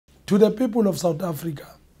To the people of South Africa,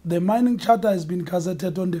 the mining charter has been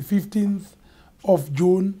gazetted on the 15th of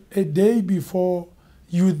June, a day before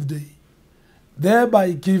Youth Day,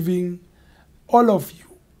 thereby giving all of you,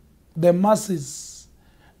 the masses,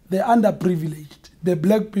 the underprivileged, the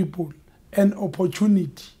black people, an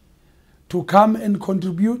opportunity to come and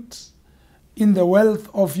contribute in the wealth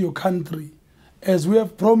of your country, as we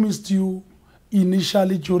have promised you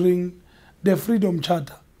initially during the Freedom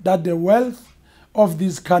Charter, that the wealth of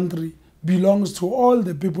this country belongs to all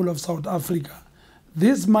the people of South Africa.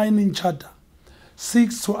 This mining charter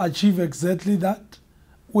seeks to achieve exactly that.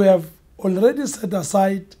 We have already set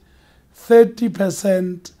aside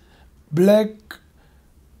 30% black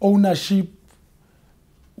ownership,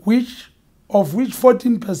 of which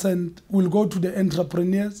 14% will go to the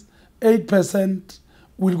entrepreneurs, 8%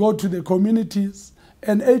 will go to the communities,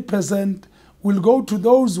 and 8% will go to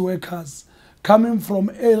those workers coming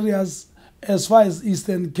from areas as far as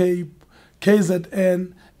Eastern Cape,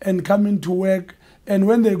 KZN, and coming to work. And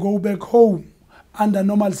when they go back home, under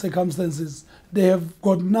normal circumstances, they have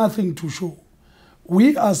got nothing to show.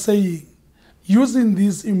 We are saying, using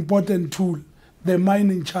this important tool, the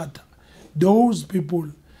mining charter, those people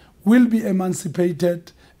will be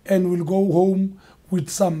emancipated and will go home with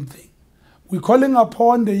something. We're calling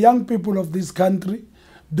upon the young people of this country,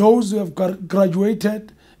 those who have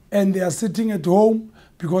graduated and they are sitting at home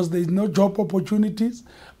because there is no job opportunities.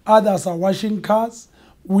 Others are washing cars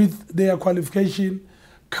with their qualification.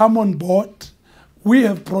 Come on board. We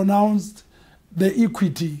have pronounced the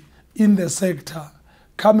equity in the sector.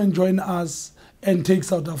 Come and join us and take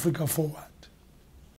South Africa forward.